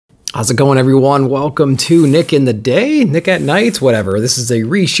How's it going, everyone? Welcome to Nick in the Day, Nick at Night, whatever. This is a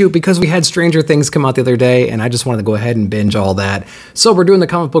reshoot because we had Stranger Things come out the other day, and I just wanted to go ahead and binge all that. So we're doing the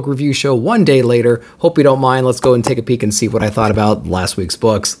comic book review show one day later. Hope you don't mind. Let's go and take a peek and see what I thought about last week's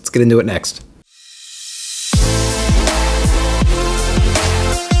books. Let's get into it next.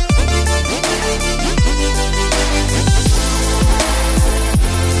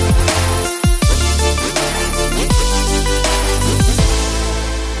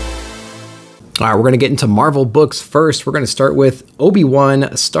 All right, we're going to get into Marvel books first. We're going to start with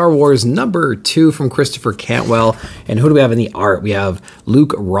Obi-Wan, Star Wars #2 from Christopher Cantwell. And who do we have in the art? We have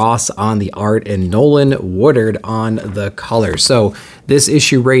Luke Ross on the art and Nolan Woodard on the color. So this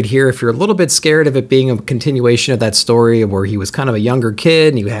issue right here, if you're a little bit scared of it being a continuation of that story where he was kind of a younger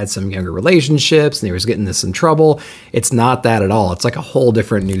kid and he had some younger relationships and he was getting into some trouble, it's not that at all. It's like a whole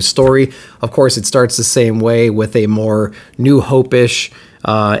different new story. Of course, it starts the same way with a more New Hope-ish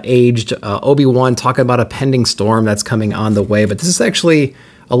aged Obi-Wan talking about a pending storm that's coming on the way. But this is actually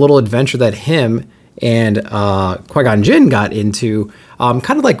a little adventure that him and Qui-Gon Jinn got into, kind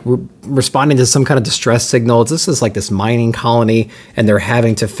of like responding to some kind of distress signals. This is like this mining colony, and they're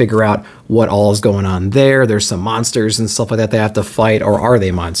having to figure out what all is going on there. There's some monsters and stuff like that they have to fight, or are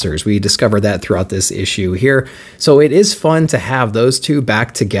they monsters? We discovered that throughout this issue here. So it is fun to have those two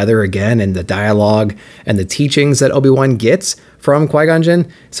back together again, and the dialogue and the teachings that Obi-Wan gets from Qui-Gon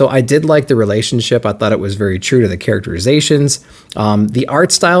Jinn. So I did like the relationship. I thought it was very true to the characterizations. The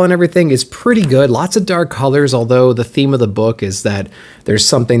art style and everything is pretty good. Lots of dark colors, although the theme of the book is that there's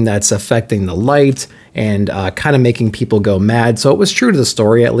something that's affecting the light and kind of making people go mad. So it was true to the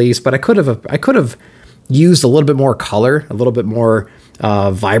story at least, but I could have used a little bit more color, a little bit more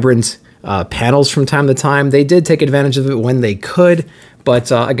vibrant panels from time to time. They did take advantage of it when they could,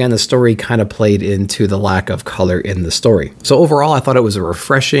 but again, the story kind of played into the lack of color in the story. So overall, I thought it was a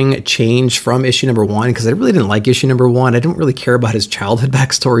refreshing change from issue #1 because I really didn't like issue #1. I didn't really care about his childhood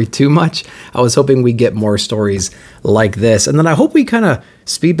backstory too much. I was hoping we get more stories like this. And then I hope we kind of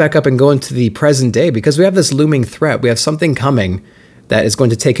speed back up and go into the present day because we have this looming threat. We have something coming that is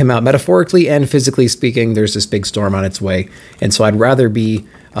going to take him out metaphorically and physically speaking. There's this big storm on its way. And so I'd rather be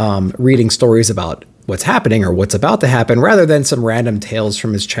reading stories about what's happening or what's about to happen rather than some random tales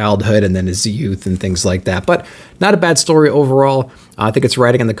from his childhood and then his youth and things like that. But not a bad story overall. I think it's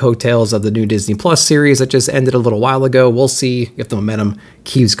riding on the coattails of the new Disney Plus series that just ended a little while ago. We'll see if the momentum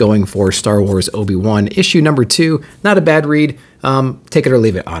keeps going for Star Wars Obi-Wan. Issue #2, not a bad read. Take it or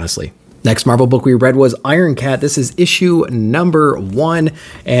leave it, honestly. Next Marvel book we read was Iron Cat. This is issue #1,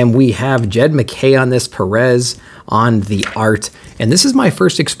 and we have Jed MacKay on this, Perez on the art. And this is my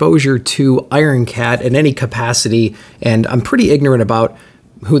first exposure to Iron Cat in any capacity, and I'm pretty ignorant about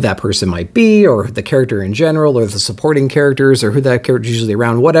who that person might be, or the character in general, or the supporting characters, or who that character is usually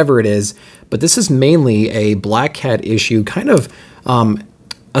around, whatever it is. But this is mainly a Black Cat issue, kind of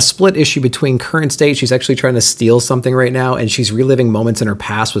a split issue between current state. She's actually trying to steal something right now, and she's reliving moments in her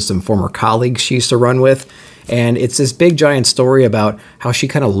past with some former colleagues she used to run with. And it's this big giant story about how she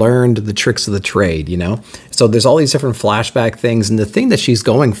kind of learned the tricks of the trade, you know? So there's all these different flashback things, and the thing that she's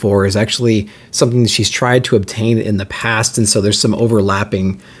going for is actually something that she's tried to obtain in the past, and so there's some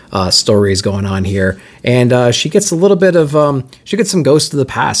overlapping stories going on here. And she gets a little bit of, she gets some ghosts of the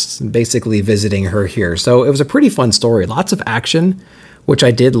past basically visiting her here. So it was a pretty fun story. Lots of action, which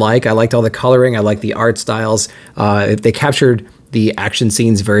I did like. I liked all the coloring. I liked the art styles. They captured the action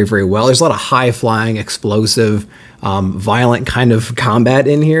scenes very, very well. There's a lot of high-flying, explosive, violent kind of combat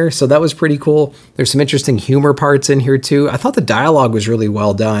in here, so that was pretty cool. There's some interesting humor parts in here, too. I thought the dialogue was really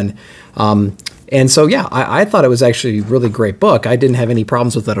well done. And so, yeah, I thought it was actually a really great book. I didn't have any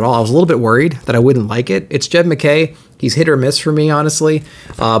problems with it at all. I was a little bit worried that I wouldn't like it. It's Jed MacKay. He's hit or miss for me, honestly.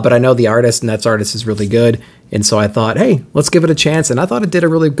 But I know the artist, and that artist is really good. And so I thought, hey, let's give it a chance. And I thought it did a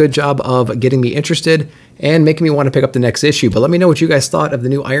really good job of getting me interested and making me want to pick up the next issue. But let me know what you guys thought of the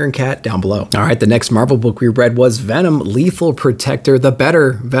new Iron Cat down below. All right, the next Marvel book we read was Venom Lethal Protector, the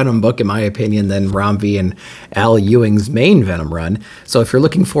better Venom book, in my opinion, than Ram V and Al Ewing's main Venom run. So if you're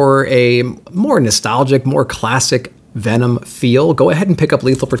looking for a more nostalgic, more classic Venom feel, go ahead and pick up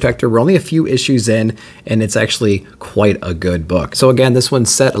Lethal Protector. We're only a few issues in, and it's actually quite a good book. So again, this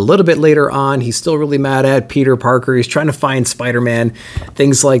one's set a little bit later on. He's still really mad at Peter Parker. He's trying to find Spider-Man,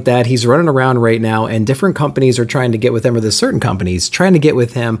 things like that. He's running around right now, and different companies are trying to get with him, or there's certain companies trying to get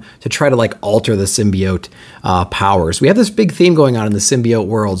with him to try to like alter the symbiote powers. We have this big theme going on in the symbiote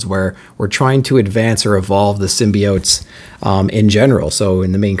worlds where we're trying to advance or evolve the symbiotes in general. So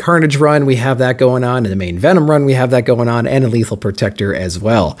in the main Carnage run, we have that going on. In the main Venom run, we have that that going on, and a Lethal Protector as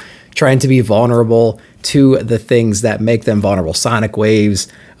well, trying to be vulnerable to the things that make them vulnerable. Sonic waves,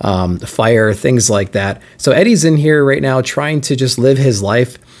 fire, things like that. So Eddie's in here right now trying to just live his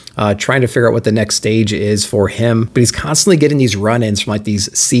life, trying to figure out what the next stage is for him. But he's constantly getting these run-ins from like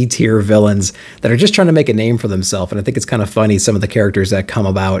these C-tier villains that are just trying to make a name for themselves. And I think it's kind of funny, some of the characters that come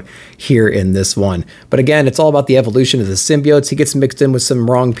about here in this one. But again, it's all about the evolution of the symbiotes. He gets mixed in with some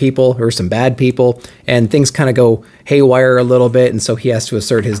wrong people or some bad people, and things kind of go haywire a little bit. And so he has to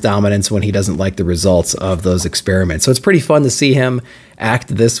assert his dominance when he doesn't like the results of those experiments. So it's pretty fun to see him act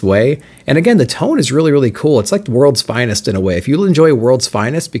this way. And again, the tone is really, really cool. It's like World's Finest in a way. If you enjoy World's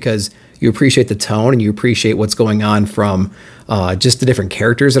Finest because you appreciate the tone and you appreciate what's going on from just the different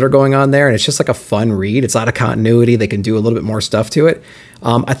characters that are going on there, and it's just like a fun read. It's out of continuity. They can do a little bit more stuff to it.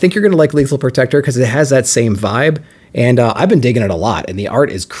 I think you're going to like Lethal Protector because it has that same vibe. And I've been digging it a lot, and the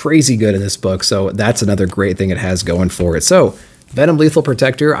art is crazy good in this book. So that's another great thing it has going for it. So Venom Lethal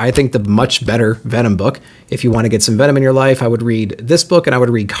Protector, I think the much better Venom book. If you want to get some Venom in your life, I would read this book, and I would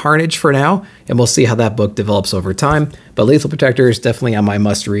read Carnage for now, and we'll see how that book develops over time. But Lethal Protector is definitely on my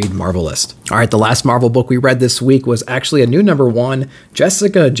must-read Marvel list. All right, the last Marvel book we read this week was actually a new #1,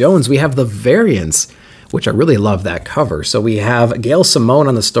 Jessica Jones. We have the variants, which I really love that cover. So we have Gail Simone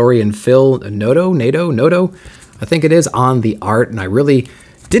on the story and Phil Noto, I think it is, on the art, and I really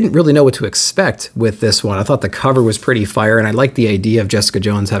didn't really know what to expect with this one. I thought the cover was pretty fire, and I like the idea of Jessica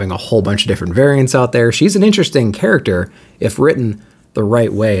Jones having a whole bunch of different variants out there. She's an interesting character if written the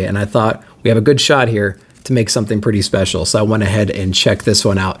right way, and I thought we have a good shot here to make something pretty special. So I went ahead and checked this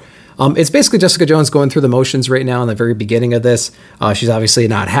one out. It's basically Jessica Jones going through the motions right now in the very beginning of this. She's obviously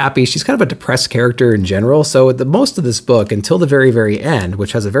not happy. She's kind of a depressed character in general. So the most of this book until the very, very end,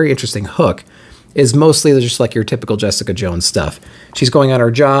 which has a very interesting hook, is mostly just like your typical Jessica Jones stuff. She's going on her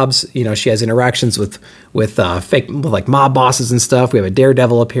jobs. You know, she has interactions with like mob bosses and stuff. We have a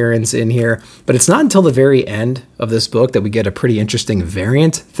Daredevil appearance in here, but it's not until the very end of this book that we get a pretty interesting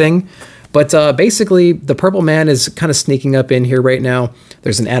variant thing. But basically, the Purple Man is kind of sneaking up in here right now.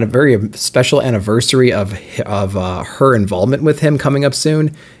 There's a very special anniversary of her involvement with him coming up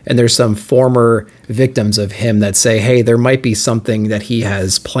soon. And there's some former victims of him that say, hey, there might be something that he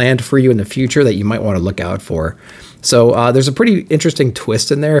has planned for you in the future that you might want to look out for. So there's a pretty interesting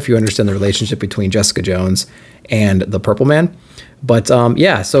twist in there if you understand the relationship between Jessica Jones and the Purple Man. But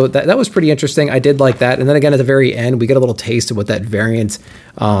yeah, so that was pretty interesting. I did like that. And then again, at the very end, we get a little taste of what that variant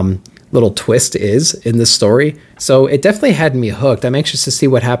little twist is in this story. So it definitely had me hooked. I'm anxious to see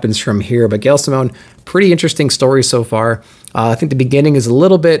what happens from here. But Gail Simone, pretty interesting story so far. I think the beginning is a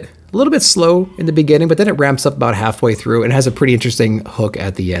little bit slow in the beginning, but then it ramps up about halfway through and has a pretty interesting hook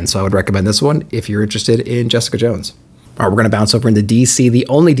at the end. So I would recommend this one if you're interested in Jessica Jones. All right, we're going to bounce over into DC. The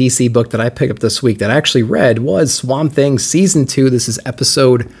only DC book that I picked up this week that I actually read was Swamp Thing Season 2. This is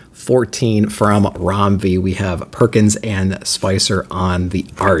episode 14 from Romvi. We have Perkins and Spicer on the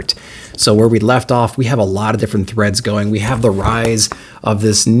art. So where we left off, we have a lot of different threads going. We have the rise of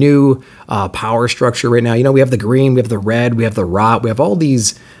this new power structure right now. You know, we have the green, we have the red, we have the rot, we have all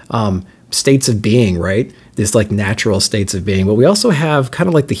these states of being, right? This like natural states of being. But we also have kind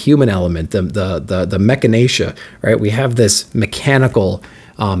of like the human element, the mechanacia, right? We have this mechanical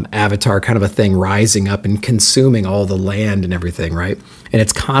avatar kind of a thing rising up and consuming all the land and everything, right? And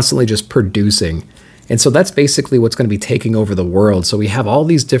it's constantly just producing. And so that's basically what's going to be taking over the world. So we have all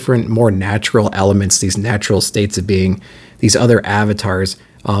these different, more natural elements, these natural states of being, these other avatars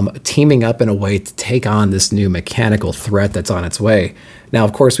teaming up in a way to take on this new mechanical threat that's on its way. Now,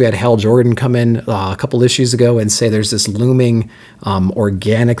 of course, we had Hal Jordan come in a couple issues ago and say there's this looming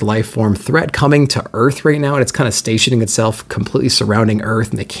organic life form threat coming to Earth right now, and it's kind of stationing itself completely surrounding Earth,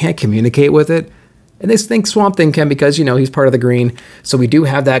 and they can't communicate with it. And they think Swamp Thing can because, you know, he's part of the green. So we do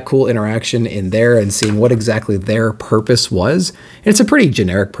have that cool interaction in there and seeing what exactly their purpose was. And it's a pretty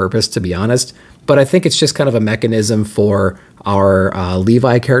generic purpose, to be honest. But I think it's just kind of a mechanism for our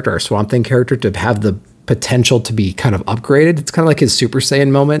Levi character, our Swamp Thing character, to have the potential to be kind of upgraded. It's kind of like his Super Saiyan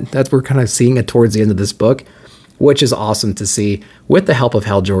moment. That's we're kind of seeing it towards the end of this book, which is awesome to see with the help of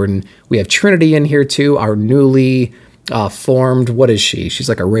Hal Jordan. We have Trinity in here too, our newly formed, what is she? She's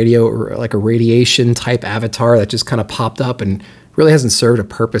like a radiation type avatar that just kind of popped up and really hasn't served a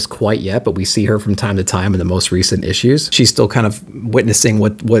purpose quite yet, but we see her from time to time in the most recent issues. She's still kind of witnessing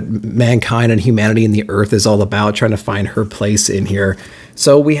what mankind and humanity and the Earth is all about, trying to find her place in here.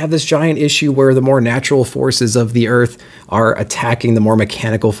 So we have this giant issue where the more natural forces of the Earth are attacking the more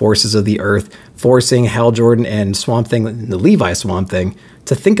mechanical forces of the Earth, forcing Hal Jordan and Swamp Thing, the Levi Swamp Thing,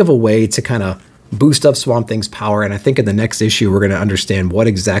 to think of a way to kind of boost up Swamp Thing's power. And I think in the next issue, we're going to understand what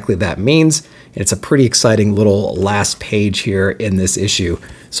exactly that means. And it's a pretty exciting little last page here in this issue.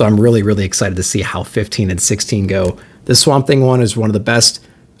 So I'm really, really excited to see how 15 and 16 go. The Swamp Thing one is one of the best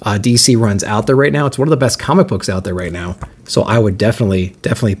DC runs out there right now. It's one of the best comic books out there right now. So I would definitely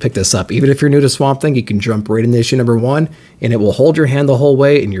pick this up. Even if you're new to Swamp Thing, you can jump right into issue number 1 and it will hold your hand the whole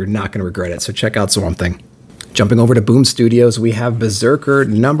way and you're not going to regret it. So check out Swamp Thing. Jumping over to Boom Studios, we have Berserker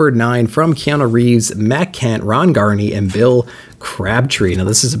number 9 from Keanu Reeves, Matt Kent, Ron Garney, and Bill Crabtree. Now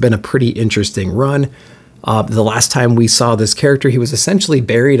this has been a pretty interesting run. The last time we saw this character, he was essentially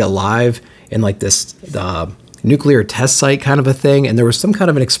buried alive in like this nuclear test site kind of a thing, and there was some kind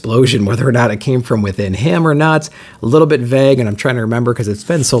of an explosion. Whether or not it came from within him or not, a little bit vague, and I'm trying to remember because it's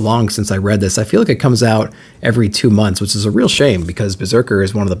been so long since I read this. I feel like it comes out every 2 months, which is a real shame because Berserker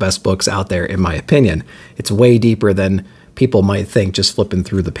is one of the best books out there in my opinion. It's way deeper than people might think just flipping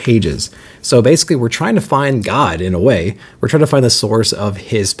through the pages. So basically we're trying to find God in a way. We're trying to find the source of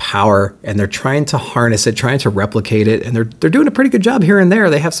his power, and they're trying to harness it, trying to replicate it, and they're doing a pretty good job here and there.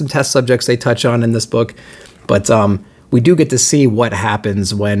 They have some test subjects they touch on in this book. But we do get to see what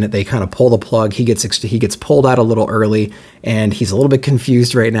happens when they kind of pull the plug. He gets pulled out a little early, and he's a little bit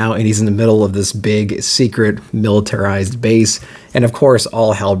confused right now, and he's in the middle of this big secret militarized base. And of course,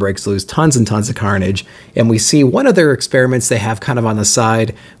 all hell breaks loose, tons and tons of carnage. And we see one of their experiments they have kind of on the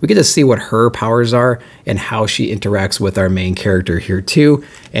side. We get to see what her powers are and how she interacts with our main character here too.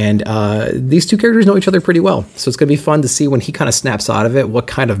 And these two characters know each other pretty well. So it's gonna be fun to see when he kind of snaps out of it, what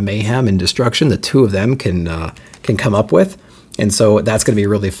kind of mayhem and destruction the two of them can come up with. And so that's gonna be a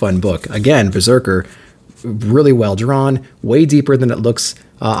really fun book. Again, Berserker, really well drawn, way deeper than it looks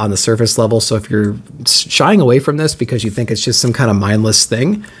on the surface level. So if you're shying away from this because you think it's just some kind of mindless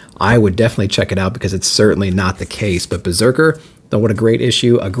thing, I would definitely check it out because it's certainly not the case. But Berserker, though, what a great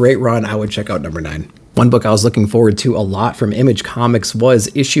issue, a great run. I would check out number 9. One book I was looking forward to a lot from Image Comics was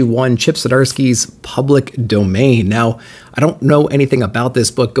issue 1, Chip Zdarsky's Public Domain. Now, I don't know anything about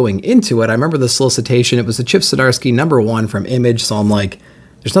this book going into it. I remember the solicitation. It was a Chip Zdarsky number 1 from Image, so I'm like,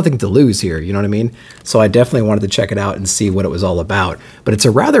 there's nothing to lose here, you know what I mean? So I definitely wanted to check it out and see what it was all about. But it's a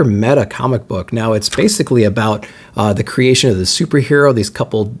rather meta comic book. Now, it's basically about the creation of the superhero. These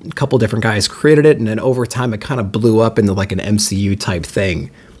couple different guys created it, and then over time it kind of blew up into like an MCU type thing.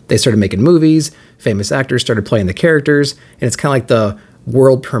 They started making movies, famous actors started playing the characters, and it's kind of like the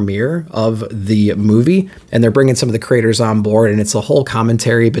world premiere of the movie, and they're bringing some of the creators on board, and it's a whole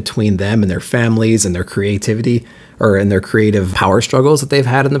commentary between them and their families and their creativity, or in their creative power struggles that they've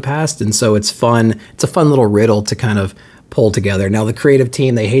had in the past. And so it's fun. It's a fun little riddle to kind of pull together. Now the creative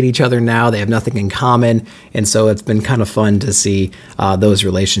team, they hate each other now. They have nothing in common. And so it's been kind of fun to see those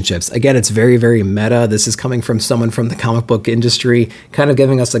relationships. Again, it's very, very meta. This is coming from someone from the comic book industry, kind of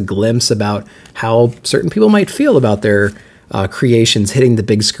giving us a glimpse about how certain people might feel about their creations hitting the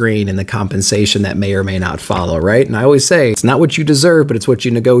big screen and the compensation that may or may not follow, right? And I always say, it's not what you deserve, but it's what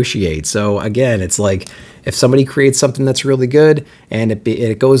you negotiate. So again, it's like, if somebody creates something that's really good and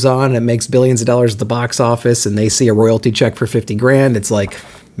it goes on and it makes billions of dollars at the box office and they see a royalty check for 50 grand, it's like,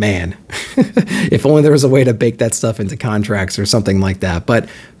 man, if only there was a way to bake that stuff into contracts or something like that. But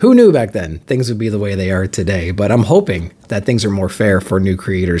who knew back then things would be the way they are today? But I'm hoping that things are more fair for new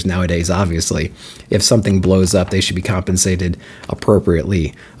creators nowadays, obviously. If something blows up, they should be compensated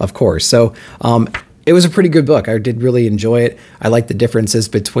appropriately, of course. So it was a pretty good book. I did really enjoy it. I like the differences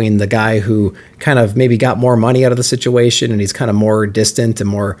between the guy who kind of maybe got more money out of the situation and he's kind of more distant and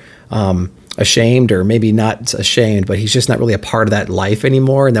more ashamed, or maybe not ashamed, but he's just not really a part of that life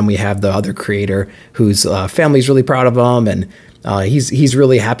anymore. And then we have the other creator whose family's really proud of him, and he's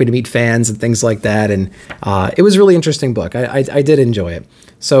really happy to meet fans and things like that. And it was a really interesting book. I did enjoy it.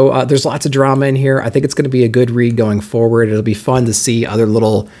 So there's lots of drama in here. I think it's going to be a good read going forward. It'll be fun to see other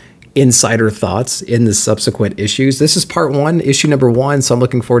little insider thoughts in the subsequent issues. This is part 1, issue number 1, so I'm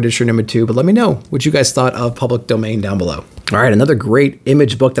looking forward to issue number 2, but let me know what you guys thought of Public Domain down below. All right, another great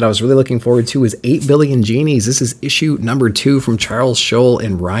Image book that I was really looking forward to is 8 Billion Genies. This is issue number 2 from Charles Scholl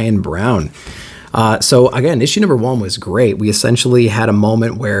and Ryan Brown. So again, issue number 1 was great. We essentially had a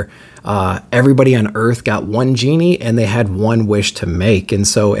moment where everybody on Earth got one genie and they had one wish to make. And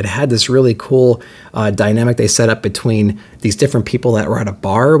so it had this really cool dynamic they set up between these different people that were at a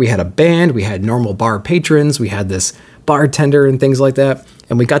bar. We had a band, we had normal bar patrons, we had this bartender and things like that.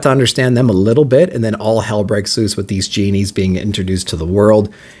 And we got to understand them a little bit, and then all hell breaks loose with these genies being introduced to the world.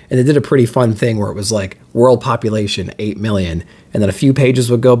 And they did a pretty fun thing where it was like world population 8 million, and then a few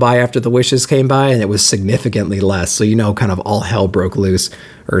pages would go by after the wishes came by and it was significantly less. So, you know, kind of all hell broke loose,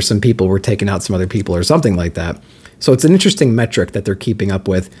 or some people were taking out some other people or something like that. So it's an interesting metric that they're keeping up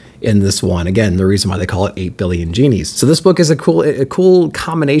with in this one. Again, the reason why they call it 8 billion genies. So this book is a cool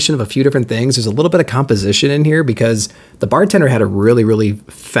combination of a few different things. There's a little bit of composition in here because the bartender had a really, really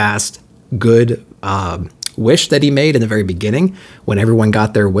fast, good wish that he made in the very beginning when everyone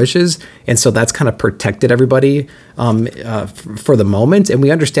got their wishes. And so that's kind of protected everybody for the moment. And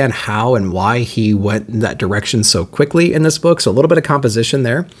we understand how and why he went in that direction so quickly in this book. So a little bit of composition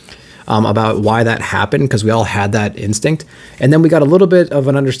there. About why that happened, because we all had that instinct. And then we got a little bit of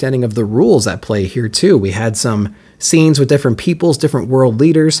an understanding of the rules at play here too. We had some scenes with different peoples, different world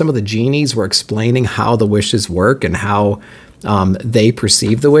leaders. Some of the genies were explaining how the wishes work and how they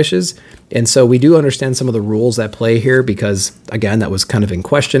perceive the wishes. And so we do understand some of the rules at play here because, again, that was kind of in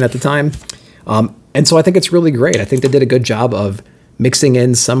question at the time. And so I think it's really great. I think they did a good job of mixing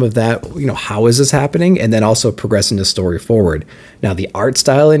in some of that, how is this happening? And then also progressing the story forward. Now, the art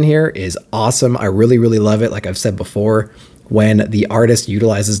style in here is awesome. I really, really love it. Like I've said before, when the artist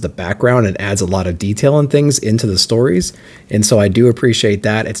utilizes the background and adds a lot of detail and things into the stories. And so I do appreciate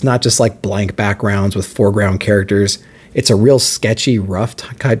that. It's not just like blank backgrounds with foreground characters. It's a real sketchy, rough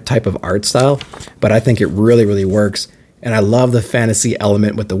type of art style, but I think it really, really works. And I love the fantasy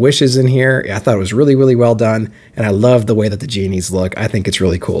element with the wishes in here. I thought it was really, really well done. And I love the way that the genies look. I think it's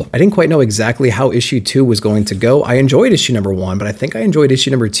really cool. I didn't quite know exactly how issue 2 was going to go. I enjoyed issue number 1, but I think I enjoyed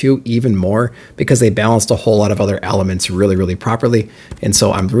issue number 2 even more because they balanced a whole lot of other elements really, really properly. And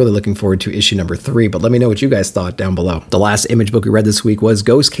so I'm really looking forward to issue number 3, but let me know what you guys thought down below. The last image book we read this week was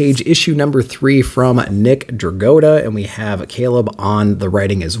Ghost Cage issue number 3 from Nick Dragotta, and we have Caleb on the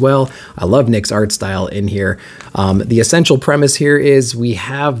writing as well. I love Nick's art style in here. The essential premise here is we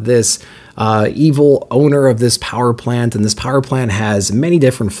have this evil owner of this power plant, and this power plant has many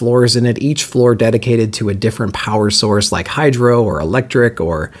different floors in it, each floor dedicated to a different power source like hydro or electric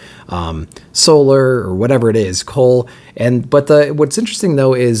or solar or whatever it is, coal. But what's interesting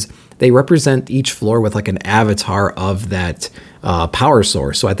though is they represent each floor with like an avatar of that power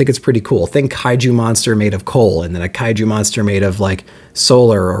source. So I think it's pretty cool. Think kaiju monster made of coal, and then a kaiju monster made of like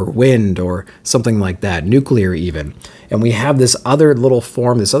solar or wind or something like that, nuclear even. And we have this other little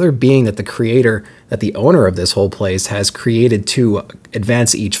form, this other being that the creator, that the owner of this whole place has created to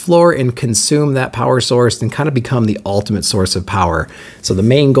advance each floor and consume that power source and kind of become the ultimate source of power. So the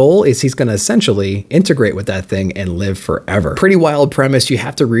main goal is he's going to essentially integrate with that thing and live forever. Pretty wild premise. You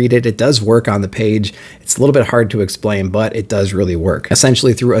have to read it. It does work on the page. It's a little bit hard to explain, but it does really work.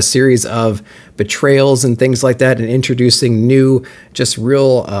 Essentially through a series of betrayals and things like that, and introducing new, just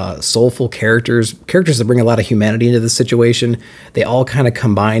real soulful characters that bring a lot of humanity into the situation. They all kind of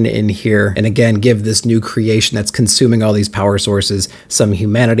combine in here, and again, give this new creation that's consuming all these power sources some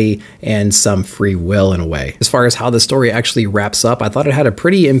humanity and some free will in a way. As far as how the story actually wraps up, I thought it had a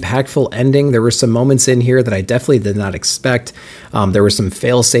pretty impactful ending. There were some moments in here that I definitely did not expect. There were some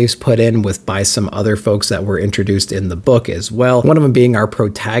fail safes put in by some other folks that were introduced in the book as well. One of them being our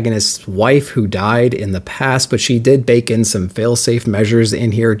protagonist's wife, who died in the past, but she did bake in some fail-safe measures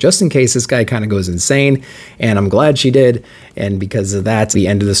in here just in case this guy kind of goes insane, and I'm glad she did, and because of that, the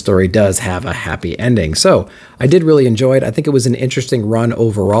end of the story does have a happy ending. So I did really enjoy it. I think it was an interesting run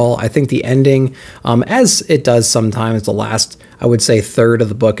overall. I think the ending, as it does sometimes, the last, I would say, third of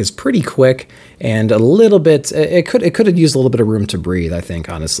the book is pretty quick and a little bit, it could have used a little bit of room to breathe, I think,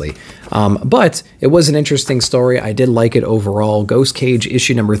 honestly. But it was an interesting story. I did like it overall. Ghost Cage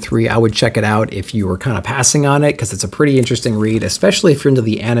issue number 3, I would check it out if you were kind of passing on it, because it's a pretty interesting read, especially if you're into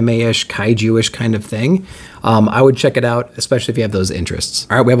the anime-ish, kaiju-ish kind of thing. I would check it out, especially if you have those interests.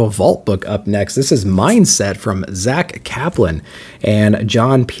 All right, we have a Vault book up next. This is Mindset from Zach Kaplan and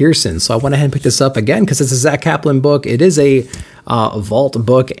John Pearson. So I went ahead and picked this up again because it's a Zach Kaplan book. It is a Vault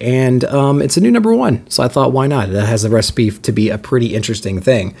book, and it's a new number 1. So I thought, why not? It has a recipe to be a pretty interesting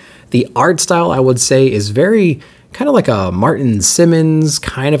thing. The art style, I would say, is very kind of like a Martin Simmons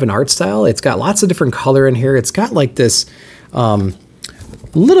kind of an art style. It's got lots of different color in here. It's got like this a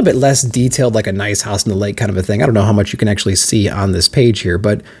little bit less detailed, like a Nice House in the Lake kind of a thing. I don't know how much you can actually see on this page here,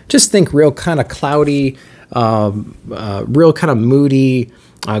 but just think real kind of cloudy, real kind of moody,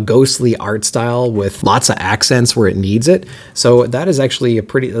 ghostly art style with lots of accents where it needs it. So that is actually a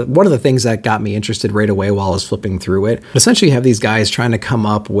pretty, one of the things that got me interested right away while I was flipping through it. Essentially, you have these guys trying to come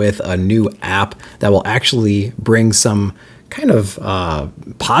up with a new app that will actually bring some kind of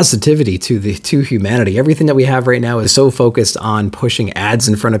positivity to humanity. Everything that we have right now is so focused on pushing ads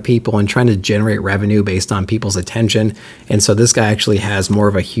in front of people and trying to generate revenue based on people's attention. And so this guy actually has more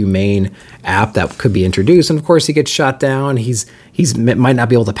of a humane app that could be introduced. And of course, he gets shot down. He's might not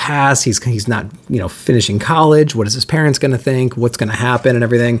be able to pass. He's not, finishing college. What is his parents going to think? What's going to happen and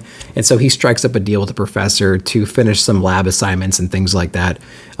everything? And so he strikes up a deal with the professor to finish some lab assignments and things like that,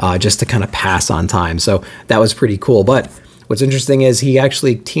 just to kind of pass on time. So that was pretty cool. But what's interesting is he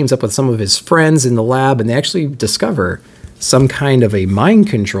actually teams up with some of his friends in the lab, and they actually discover some kind of a mind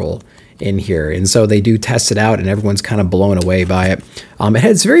control in here. And so they do test it out, and everyone's kind of blown away by it. It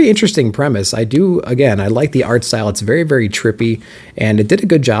has a very interesting premise. I like the art style. It's very, very trippy, and it did a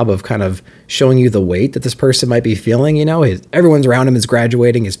good job of kind of showing you the weight that this person might be feeling. Everyone's around him is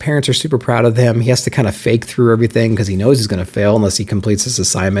graduating. His parents are super proud of him. He has to kind of fake through everything because he knows he's going to fail unless he completes this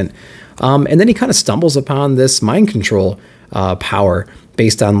assignment. And then he kind of stumbles upon this mind control power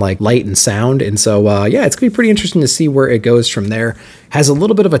based on like light and sound. And so, it's gonna be pretty interesting to see where it goes from there. Has a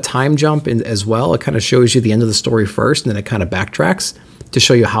little bit of a time jump as well. It kind of shows you the end of the story first, and then it kind of backtracks to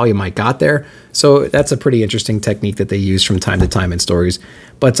show you how you might got there. So that's a pretty interesting technique that they use from time to time in stories.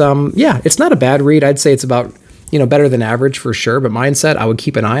 But it's not a bad read. I'd say it's about, better than average for sure. But Mindset, I would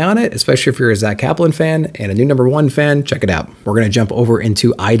keep an eye on it, especially if you're a Zach Kaplan fan and a new #1 fan. Check it out. We're going to jump over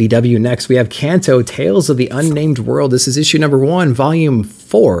into IDW next. We have Kanto, Tales of the Unnamed World. This is issue #1, volume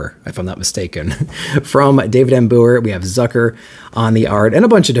 4, if I'm not mistaken, from David M. Boer. We have Zucker on the art and a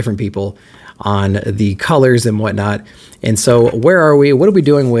bunch of different people on the colors and whatnot. And so where are we? What are we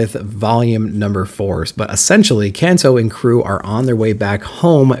doing with volume #4? But essentially, Kanto and crew are on their way back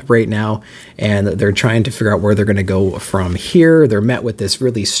home right now, and they're trying to figure out where they're going to go from here. They're met with this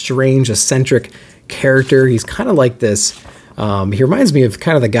really strange, eccentric character. He's kind of like this. He reminds me of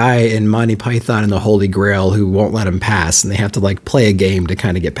kind of the guy in Monty Python and the Holy Grail who won't let him pass, and they have to like play a game to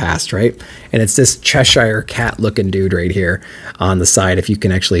kind of get past, right? And it's this Cheshire cat looking dude right here on the side, if you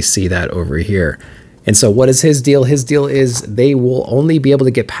can actually see that over here. And so what is his deal? His deal is they will only be able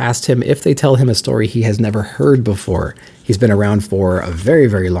to get past him if they tell him a story he has never heard before. He's been around for a very,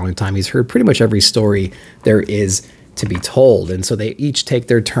 very long time. He's heard pretty much every story there is to be told. And so they each take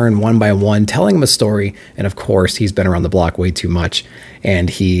their turn one by one, telling him a story. And of course, he's been around the block way too much, and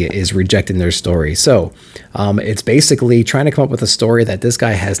he is rejecting their story. So it's basically trying to come up with a story that this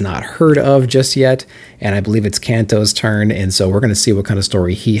guy has not heard of just yet. And I believe it's Kanto's turn. And so we're going to see what kind of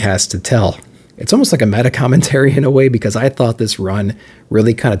story he has to tell. It's almost like a meta commentary in a way, because I thought this run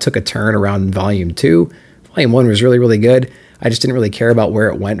really kind of took a turn around volume 2. Volume 1 was really, really good. I just didn't really care about where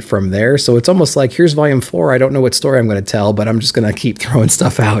it went from there. So it's almost like, here's volume 4. I don't know what story I'm going to tell, but I'm just going to keep throwing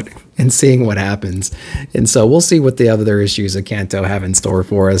stuff out and seeing what happens. And so we'll see what the other issues of Kanto have in store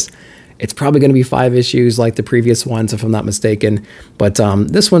for us. It's probably going to be 5 issues like the previous ones, if I'm not mistaken. But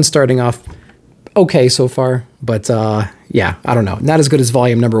this one's starting off okay so far, but yeah, I don't know. Not as good as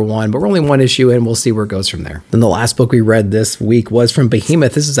volume #1, but we're only 1 issue in. We'll see where it goes from there. Then the last book we read this week was from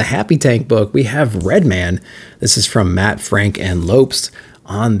Behemoth. This is a Happy Tank book. We have Red Man. This is from Matt, Frank, and Lopes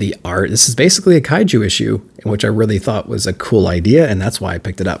on the art. This is basically a kaiju issue, which I really thought was a cool idea, and that's why I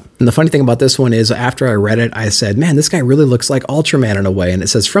picked it up. And the funny thing about this one is, after I read it, I said, man, this guy really looks like Ultraman in a way. And it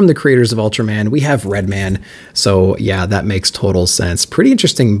says, from the creators of Ultraman, we have Red Man. So yeah, that makes total sense. Pretty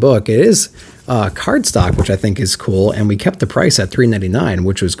interesting book. It is cardstock, which I think is cool, and we kept the price at $3.99,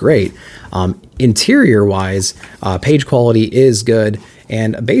 which was great. Interior wise, page quality is good.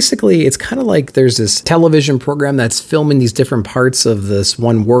 And basically, it's kind of like there's this television program that's filming these different parts of this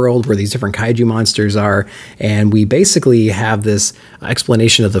one world where these different kaiju monsters are. And we basically have this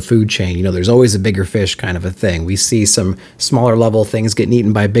explanation of the food chain. You know, there's always a bigger fish kind of a thing. We see some smaller level things getting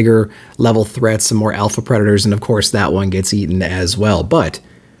eaten by bigger level threats, some more alpha predators. And of course, that one gets eaten as well. But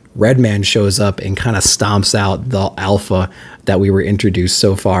Red Man shows up and kind of stomps out the alpha that we were introduced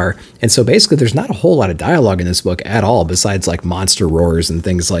so far. And so basically there's not a whole lot of dialogue in this book at all, besides like monster roars and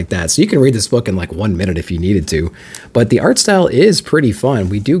things like that. So you can read this book in like 1 minute if you needed to. But the art style is pretty fun.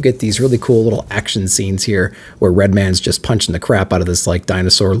 We do get these really cool little action scenes here where Red Man's just punching the crap out of this like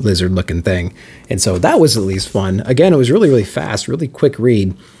dinosaur lizard looking thing. And so that was at least fun. Again, it was really, really fast, really quick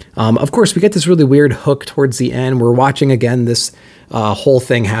read. Of course, we get this really weird hook towards the end. We're watching again this whole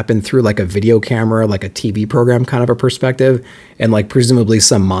thing happen through like a video camera, like a TV program kind of a perspective, and like presumably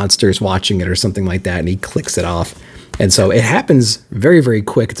some monsters watching it or something like that, and he clicks it off. And so it happens very, very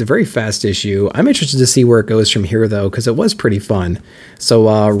quick. It's a very fast issue. I'm interested to see where it goes from here, though, because it was pretty fun.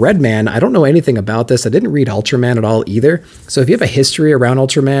 So Red Man, I don't know anything about this. I didn't read Ultraman at all either. So if you have a history around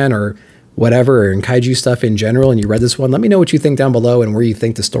Ultraman or whatever, and kaiju stuff in general, and you read this one, let me know what you think down below and where you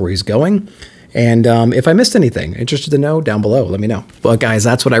think the story's going. And if I missed anything, interested to know, down below, let me know. But guys,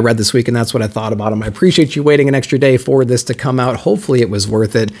 that's what I read this week, and that's what I thought about them. I appreciate you waiting an extra day for this to come out. Hopefully it was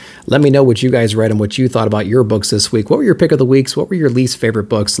worth it. Let me know what you guys read and what you thought about your books this week. What were your pick of the weeks? What were your least favorite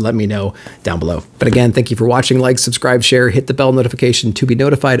books? Let me know down below. But again, thank you for watching. Like, subscribe, share, hit the bell notification to be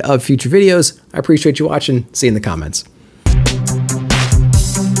notified of future videos. I appreciate you watching. See you in the comments.